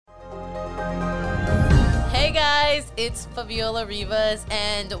guys, it's Faviola Rivas,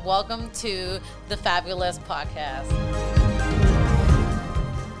 and welcome to the Fabulous podcast.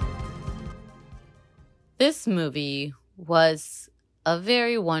 This movie was a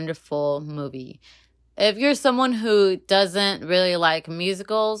very wonderful movie. If you're someone who doesn't really like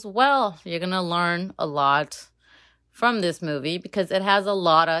musicals, well, you're going to learn a lot from this movie because it has a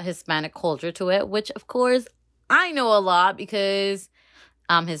lot of Hispanic culture to it, which, of course, I know a lot because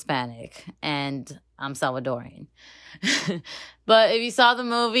I'm Hispanic and I'm Salvadorian. But if you saw the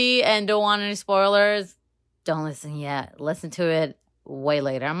movie and don't want any spoilers, don't listen yet. Listen to it way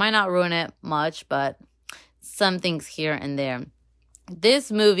later. I might not ruin it much, but some things here and there.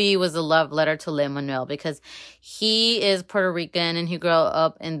 This movie was a love letter to Lin-Manuel because he is Puerto Rican and he grew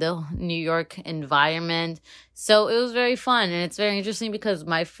up in the New York environment. So it was very fun, and it's very interesting because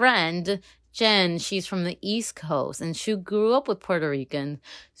my friend Jen, she's from the East Coast and she grew up with Puerto Rican.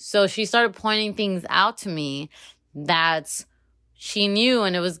 So she started pointing things out to me that she knew,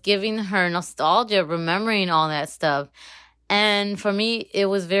 and it was giving her nostalgia, remembering all that stuff. And for me, it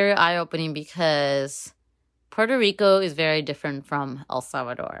was very eye-opening because Puerto Rico is very different from El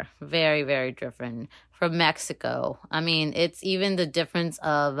Salvador. Very, very different from Mexico. I mean, it's even the difference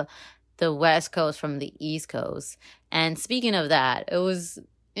of the West Coast from the East Coast. And speaking of that, it was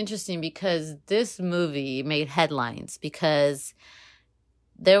interesting because this movie made headlines because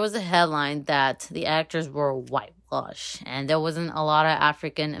there was a headline that the actors were whitewashed and there wasn't a lot of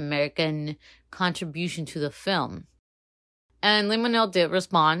African American contribution to the film. And Lin-Manuel did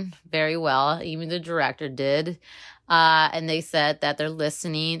respond very well. Even the director did. And they said that they're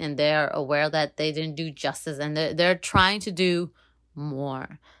listening and they're aware that they didn't do justice and they're trying to do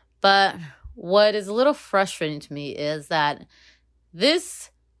more. But what is a little frustrating to me is that this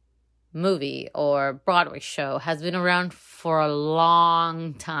movie or Broadway show has been around for a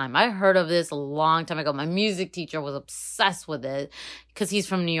long time. I heard of this a long time ago. My music teacher was obsessed with it because he's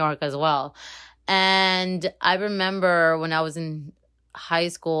from New York as well. And I remember when I was in high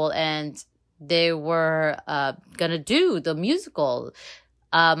school and they were going to do the musical.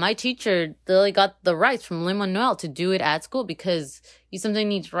 My teacher really got the rights from Lin-Manuel to do it at school because you sometimes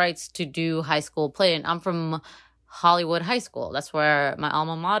need rights to do high school play. And I'm from Hollywood High School. That's where my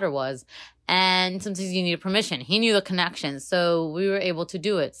alma mater was. And sometimes you need permission. He knew the connections. So we were able to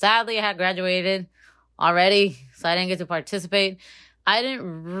do it. Sadly, I had graduated already, so I didn't get to participate. I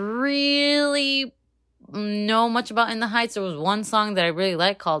didn't really know much about In the Heights. There was one song that I really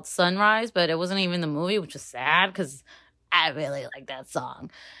liked called Sunrise, but it wasn't even in the movie, which was sad because I really like that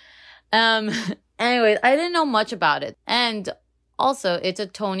song. Anyways, I didn't know much about it. And also, it's a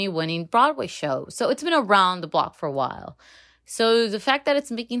Tony-winning Broadway show. So it's been around the block for a while. So the fact that it's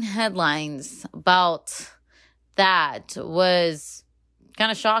making headlines about that was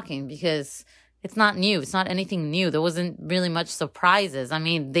kind of shocking because it's not new. It's not anything new. There wasn't really much surprises. I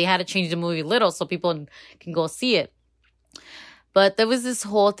mean, they had to change the movie a little so people can go see it. But there was this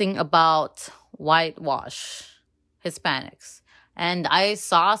whole thing about whitewash Hispanics. And I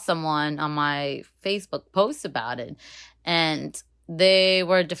saw someone on my Facebook post about it. And they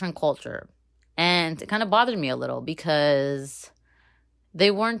were a different culture. And it kind of bothered me a little because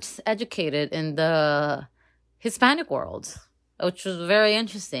they weren't educated in the Hispanic world, which was very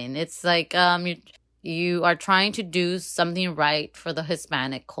interesting. It's like you are trying to do something right for the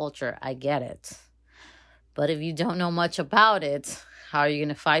Hispanic culture. I get it. But if you don't know much about it, how are you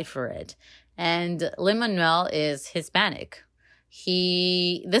going to fight for it? And Lin-Manuel is Hispanic.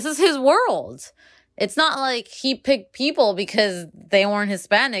 This is his world. It's not like he picked people because they weren't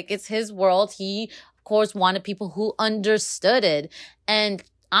Hispanic. It's his world. He, of course, wanted people who understood it. And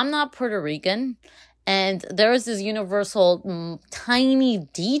I'm not Puerto Rican. And there is this universal tiny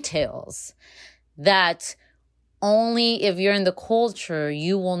details that only if you're in the culture,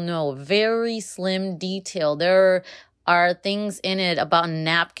 you will know. Very slim detail. There are things in it about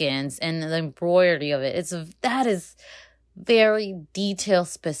napkins and the embroidery of it. That is very detail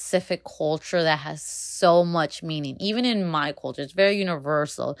specific culture that has so much meaning. Even in my culture, it's very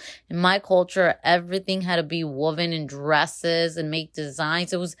universal. In my culture, everything had to be woven in dresses and make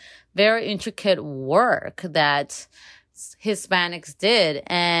designs. It was very intricate work that Hispanics did.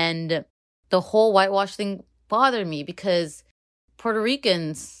 And the whole whitewash thing bothered me because Puerto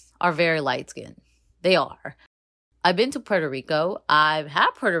Ricans are very light skinned. They are. I've been to Puerto Rico. I've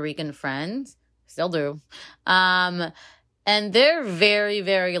had Puerto Rican friends. Still do. And they're very,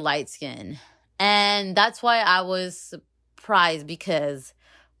 very light-skinned. And that's why I was surprised because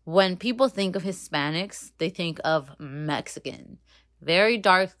when people think of Hispanics, they think of Mexican. Very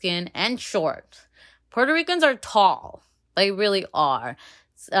dark-skinned and short. Puerto Ricans are tall. They really are.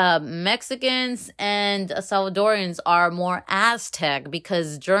 Mexicans and Salvadorians are more Aztec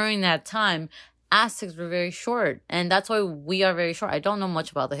because during that time, Aztecs were very short. And that's why we are very short. I don't know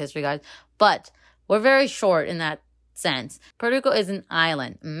much about the history, guys, but we're very short in that sense. Puerto Rico is an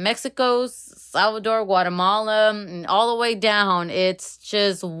island. Mexico, Salvador, Guatemala, and all the way down, it's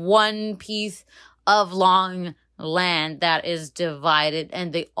just one piece of long land that is divided,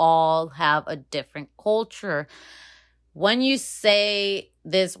 and they all have a different culture. When you say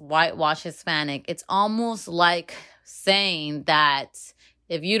this whitewash Hispanic, it's almost like saying that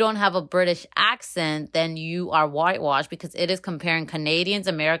if you don't have a British accent, then you are whitewashed, because it is comparing Canadians,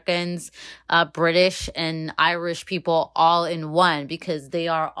 Americans, British, and Irish people all in one, because they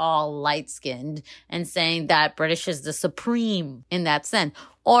are all light-skinned, and saying that British is the supreme in that sense.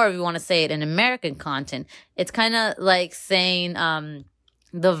 Or if you want to say it in American content, it's kind of like saying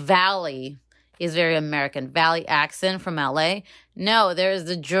the Valley is very American. Valley accent from LA. No, there's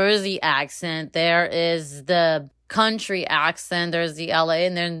the Jersey accent. There is the country accent. There's the LA,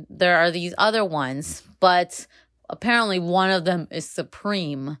 and then there are these other ones. But apparently one of them is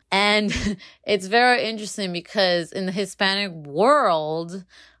supreme. And it's very interesting because in the Hispanic world,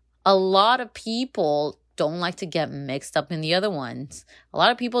 a lot of people don't like to get mixed up in the other ones. A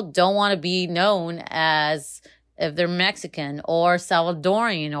lot of people don't want to be known as if they're Mexican or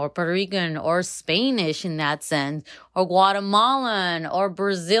Salvadorian or Puerto Rican or Spanish in that sense, or Guatemalan or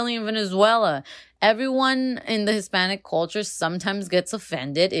Brazilian, Venezuela. Everyone in the Hispanic culture sometimes gets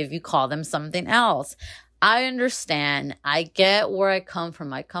offended if you call them something else. I understand. I get where I come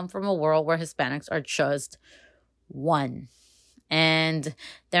from. I come from a world where Hispanics are just one. And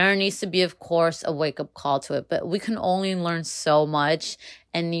there needs to be, of course, a wake-up call to it. But we can only learn so much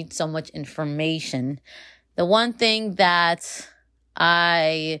and need so much information. The one thing that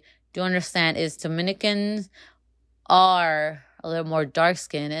I do understand is Dominicans are a little more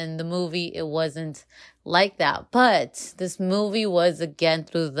dark-skinned. In the movie, it wasn't like that. But this movie was, again,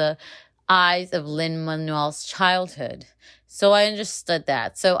 through the eyes of Lin-Manuel's childhood. So I understood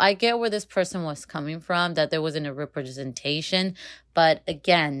that. So I get where this person was coming from, that there wasn't a representation. But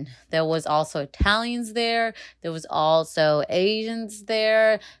again, there was also Italians there. There was also Asians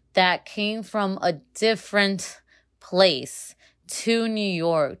there that came from a different place to New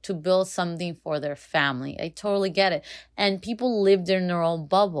York to build something for their family. I totally get it. And people lived in their own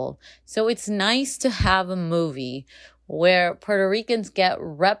bubble. So it's nice to have a movie where Puerto Ricans get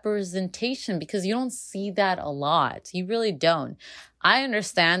representation, because you don't see that a lot. You really don't. I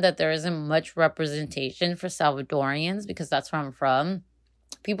understand that there isn't much representation for Salvadorians because that's where I'm from.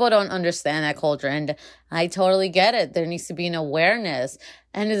 People don't understand that culture, and I totally get it. There needs to be an awareness.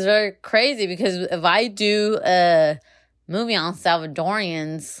 And it's very crazy because if I do a movie on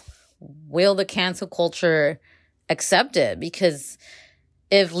Salvadorians, will the cancel culture accept it? Because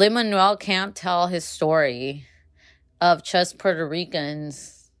if Lin-Manuel can't tell his story of just Puerto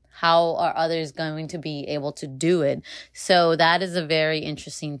Ricans, how are others going to be able to do it? So that is a very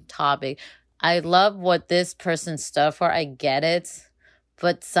interesting topic. I love what this person stood for. I get it.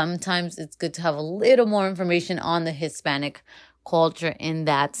 But sometimes it's good to have a little more information on the Hispanic culture in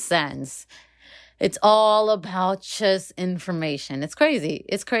that sense. It's all about just information. It's crazy.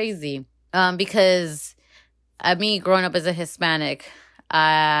 It's crazy. Because me growing up as a Hispanic,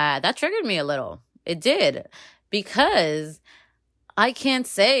 that triggered me a little. It did. Because I can't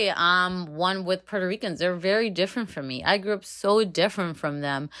say I'm one with Puerto Ricans. They're very different from me. I grew up so different from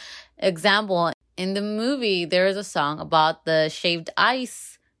them. Example, in the movie, there is a song about the shaved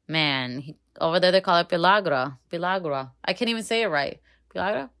ice man. Over there, they call it Pilagra. Pilagra. I can't even say it right.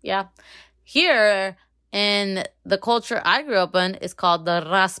 Pilagra? Yeah. Here, in the culture I grew up in, it's called the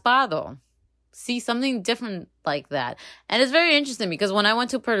raspado. See, something different like that. And it's very interesting because when I went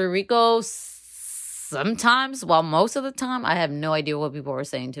to Puerto Rico, sometimes, well, most of the time, I have no idea what people were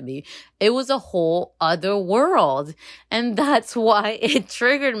saying to me. It was a whole other world. And that's why it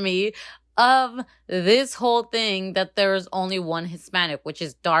triggered me of this whole thing that there is only one Hispanic, which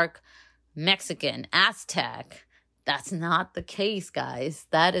is dark Mexican, Aztec. That's not the case, guys.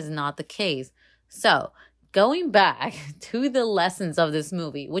 That is not the case. So, going back to the lessons of this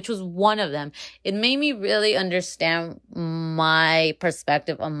movie, which was one of them, it made me really understand my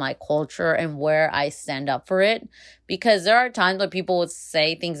perspective on my culture and where I stand up for it. Because there are times when people would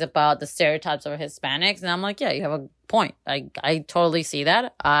say things about the stereotypes of Hispanics, and I'm like, yeah, you have a point. I totally see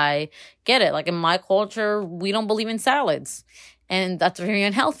that. I get it. Like in my culture, we don't believe in salads, and that's very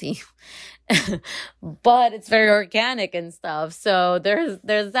unhealthy. But it's very organic and stuff. So there's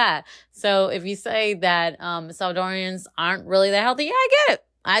that. So if you say that Salvadorians aren't really that healthy, yeah, I get it.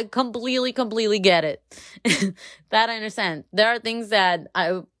 I completely get it. That I understand. There are things that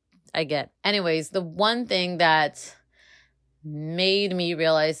I get. Anyways, the one thing that made me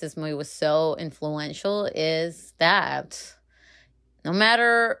realize this movie was so influential is that no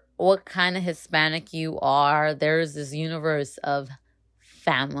matter what kind of Hispanic you are, there's this universe of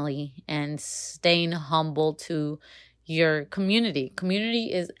family and staying humble to your community.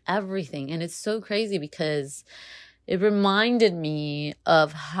 Community is everything. And it's so crazy because it reminded me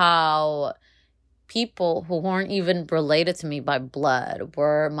of how people who weren't even related to me by blood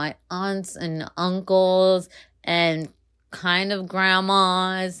were my aunts and uncles and kind of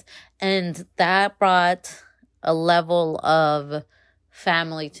grandmas. And that brought a level of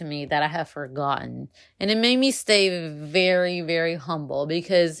family to me that I have forgotten. And it made me stay very, very humble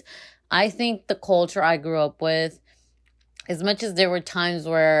because I think the culture I grew up with, as much as there were times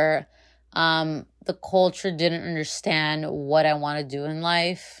where the culture didn't understand what I want to do in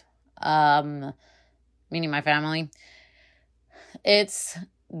life, meaning my family, it's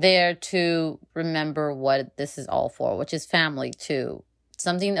there to remember what this is all for, which is family too.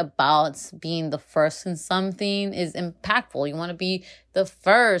 Something about being the first in something is impactful. You want to be the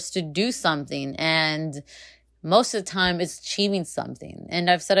first to do something. And most of the time it's achieving something. And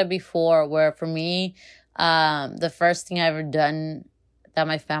I've said it before where for me, the first thing I've ever done that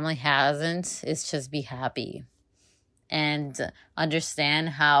my family hasn't is just be happy and understand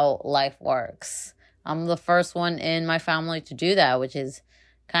how life works. I'm the first one in my family to do that, which is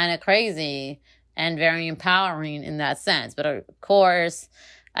kind of crazy and very empowering in that sense. But of course,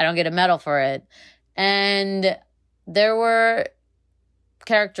 I don't get a medal for it. And there were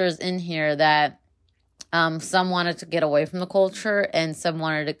characters in here that some wanted to get away from the culture and some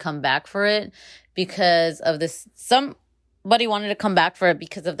wanted to come back for it because of this. Somebody wanted to come back for it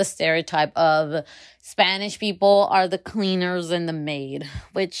because of the stereotype of Spanish people are the cleaners and the maid,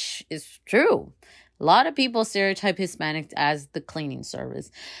 which is true. A lot of people stereotype Hispanics as the cleaning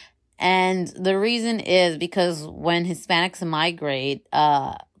service. And the reason is because when Hispanics migrate,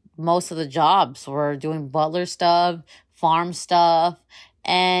 most of the jobs were doing butler stuff, farm stuff,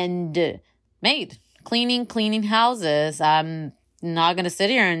 and maid, cleaning houses. I'm not going to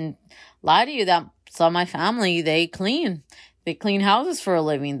sit here and lie to you that some of my family, they clean houses for a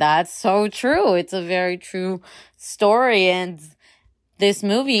living. That's so true. It's a very true story. And this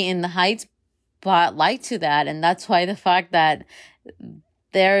movie, In the Heights, brought light to that. And that's why the fact that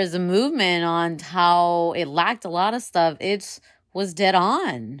there is a movement on how it lacked a lot of stuff, it was dead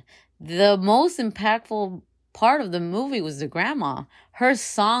on. The most impactful part of the movie was the grandma. Her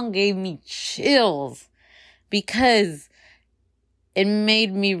song gave me chills because it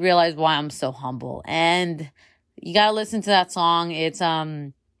made me realize why I'm so humble. And you gotta listen to that song. It's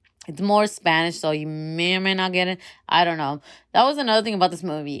more Spanish, so you may or may not get it. I don't know. That was another thing about this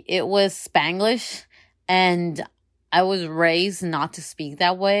movie. It was Spanglish, and I was raised not to speak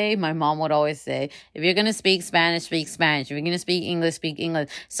that way. My mom would always say, if you're going to speak Spanish, speak Spanish. If you're going to speak English, speak English.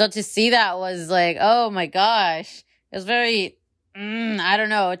 So to see that was like, oh my gosh. It was very, I don't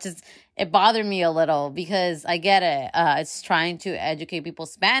know. It bothered me a little because I get it. It's trying to educate people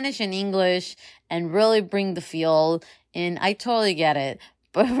Spanish and English and really bring the feel in. I totally get it.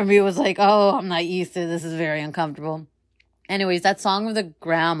 But for me, it was like, oh, I'm not used to this. Is very uncomfortable. Anyways, that song of the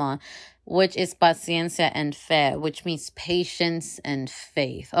grandma, which is paciencia and fe, which means patience and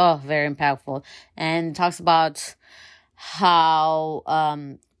faith. Oh, very impactful. And talks about how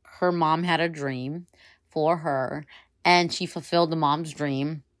her mom had a dream for her, and she fulfilled the mom's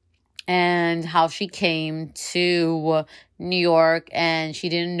dream, and how she came to New York and she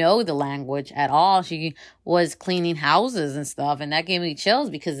didn't know the language at all. She was cleaning houses and stuff, and that gave me chills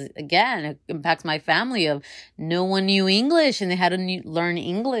because, again, it impacts my family of no one knew English and they had to learn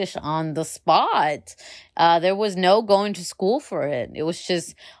English on the spot. There was no going to school for it. It was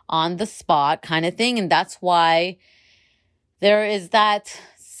just on the spot kind of thing, and that's why there is that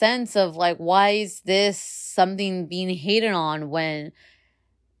sense of like, why is this something being hated on when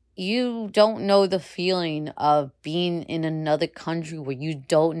you don't know the feeling of being in another country where you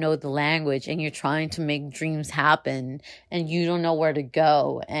don't know the language and you're trying to make dreams happen and you don't know where to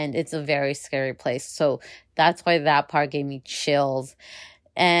go, and it's a very scary place. So that's why that part gave me chills,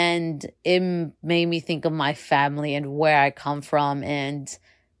 and it made me think of my family and where I come from, and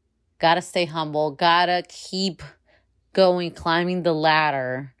gotta stay humble, gotta keep going, climbing the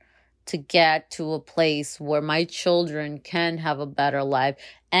ladder to get to a place where my children can have a better life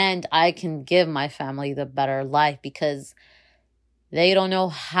and I can give my family the better life, because they don't know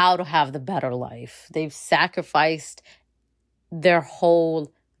how to have the better life. They've sacrificed their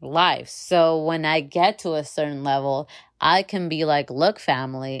whole life. So when I get to a certain level, I can be like, look,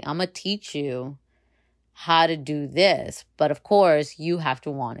 family, I'm going to teach you how to do this. But of course, you have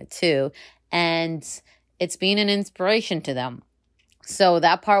to want it too. And it's been an inspiration to them. So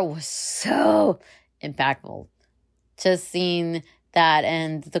that part was so impactful. Just seeing that.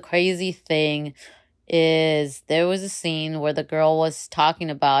 And the crazy thing is there was a scene where the girl was talking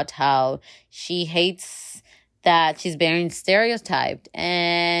about how she hates that she's being stereotyped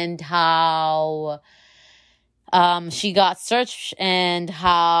and how she got searched and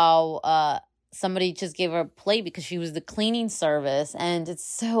how somebody just gave her a plate because she was the cleaning service. And it's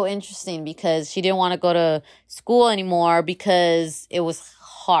so interesting because she didn't want to go to school anymore because it was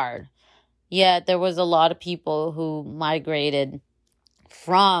hard. Yet there was a lot of people who migrated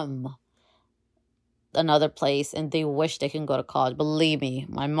from another place and they wish they can go to college. Believe me,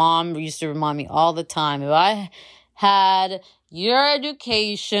 my mom used to remind me all the time, if I had your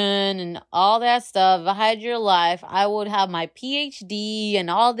education and all that stuff, if I had your life, I would have my PhD and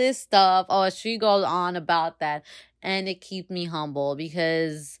all this stuff. Oh, she goes on about that. And it keeps me humble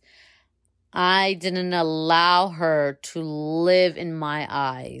because I didn't allow her to live in my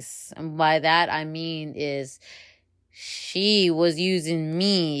eyes. And by that, I mean is she was using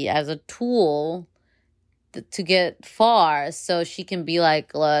me as a tool to get far so she can be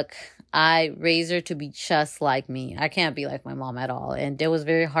like, look, I raised her to be just like me. I can't be like my mom at all. And it was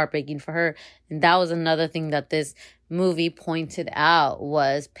very heartbreaking for her. And that was another thing that this movie pointed out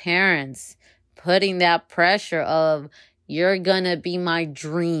was parents putting that pressure of, you're going to be my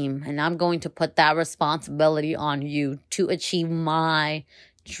dream and I'm going to put that responsibility on you to achieve my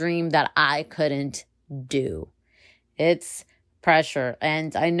dream that I couldn't do. It's pressure.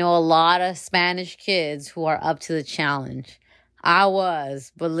 And I know a lot of Spanish kids who are up to the challenge. I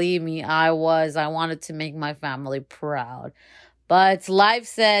was. Believe me, I was. I wanted to make my family proud. But life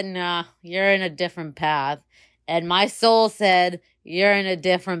said, nah, you're in a different path. And my soul said, you're in a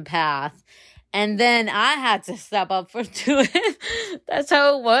different path. And then I had to step up for doing it. That's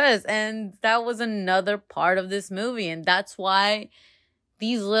how it was. And that was another part of this movie. And that's why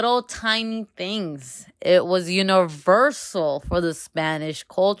these little tiny things, it was universal for the Spanish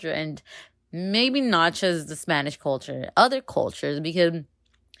culture. And maybe not just the Spanish culture, other cultures. Because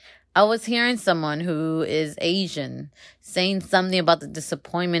I was hearing someone who is Asian saying something about the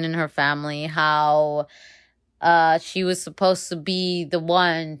disappointment in her family, how she was supposed to be the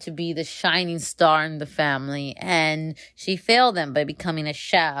one to be the shining star in the family, and she failed them by becoming a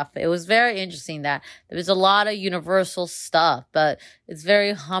chef. It was very interesting that there was a lot of universal stuff, but it's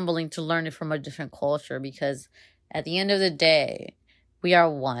very humbling to learn it from a different culture because at the end of the day, we are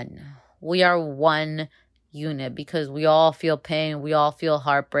one. We are one unit because we all feel pain. We all feel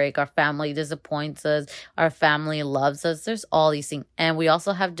heartbreak. Our family disappoints us. Our family loves us. There's all these things. And we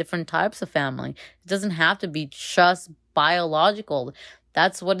also have different types of family. It doesn't have to be just biological.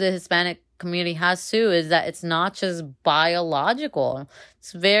 That's what the Hispanic community has too, is that it's not just biological.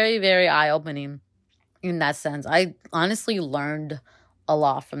 It's very, very eye-opening in that sense. I honestly learned a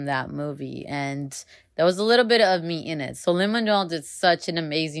lot from that movie, and there was a little bit of me in it. So Lin-Manuel did such an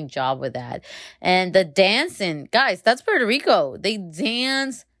amazing job with that. And the dancing, guys, that's Puerto Rico. They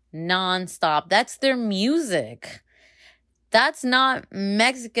dance nonstop. That's their music. That's not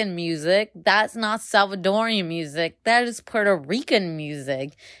Mexican music. That's not Salvadorian music. That is Puerto Rican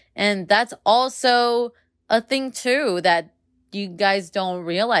music. And that's also a thing too that you guys don't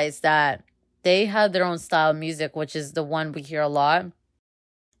realize, that they have their own style of music, which is the one we hear a lot.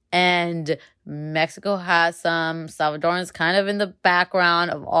 And Mexico has some Salvadorans kind of in the background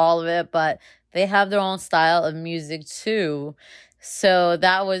of all of it, but they have their own style of music too. So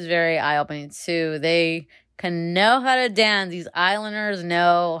that was very eye-opening too. They can know how to dance. These islanders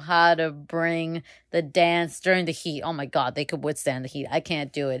know how to bring the dance during the heat. Oh my God, they could withstand the heat. I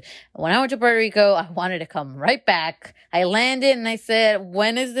can't do it. When I went to Puerto Rico, I wanted to come right back. I landed and I said,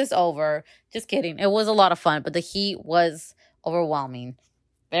 when is this over? Just kidding. It was a lot of fun, but the heat was overwhelming.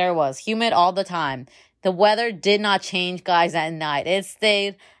 There it was. Humid all the time. The weather did not change, guys, at night. It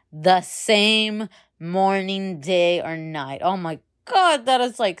stayed the same morning, day, or night. Oh my God, that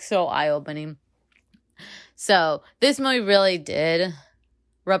is like so eye-opening. So this movie really did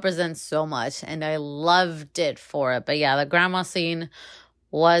represent so much, and I loved it for it. But yeah, the grandma scene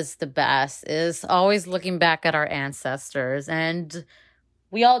was the best. Is always looking back at our ancestors, and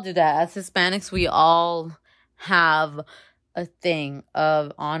we all do that. As Hispanics, we all have a thing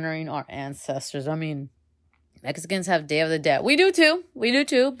of honoring our ancestors. I mean, Mexicans have Day of the Dead. We do too,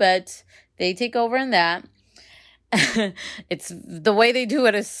 but they take over in that. It's the way they do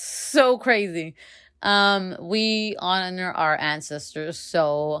it is so crazy. We honor our ancestors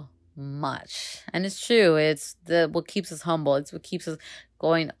so much. And it's true. It's what keeps us humble. It's what keeps us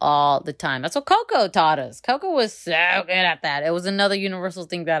going all the time. That's what Coco taught us. Coco was so good at that. It was another universal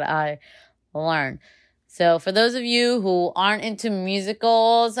thing that I learned. So for those of you who aren't into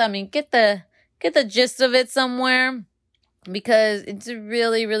musicals, I mean, get the gist of it somewhere, because it's a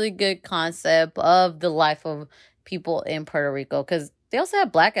really, really good concept of the life of people in Puerto Rico. Because they also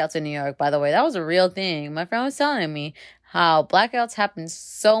have blackouts in New York, by the way. That was a real thing. My friend was telling me how blackouts happen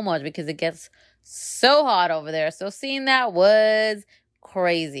so much because it gets so hot over there. So seeing that was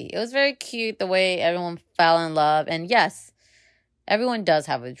crazy. It was very cute the way everyone fell in love. And yes, everyone does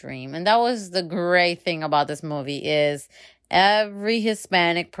have a dream. And that was the great thing about this movie, is every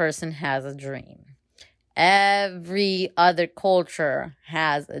Hispanic person has a dream. Every other culture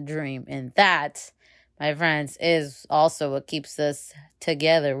has a dream. And that, my friends, is also what keeps us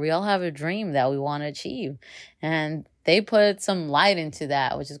together. We all have a dream that we want to achieve. And they put some light into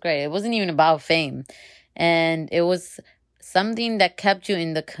that, which is great. It wasn't even about fame. And it was something that kept you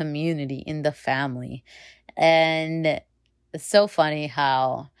in the community, in the family. And it's so funny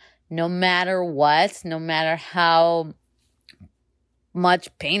how no matter what, no matter how much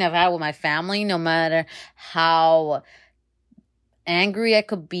pain I've had with my family, no matter how angry I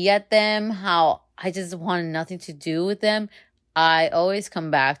could be at them, how I just wanted nothing to do with them, I always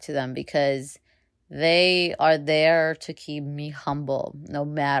come back to them because they are there to keep me humble no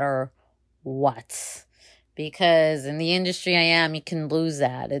matter what. Because in the industry I am, you can lose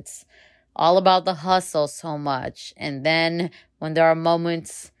that. It's all about the hustle so much. And then when there are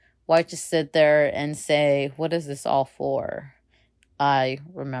moments where I just sit there and say, what is this all for? I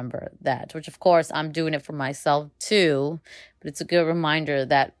remember that, which of course I'm doing it for myself too, but it's a good reminder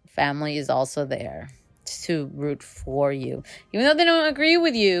that family is also there to root for you. Even though they don't agree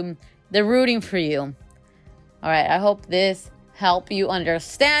with you, they're rooting for you. All right, I hope this helped you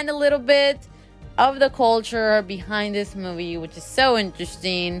understand a little bit of the culture behind this movie, which is so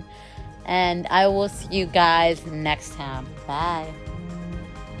interesting. And I will see you guys next time. Bye.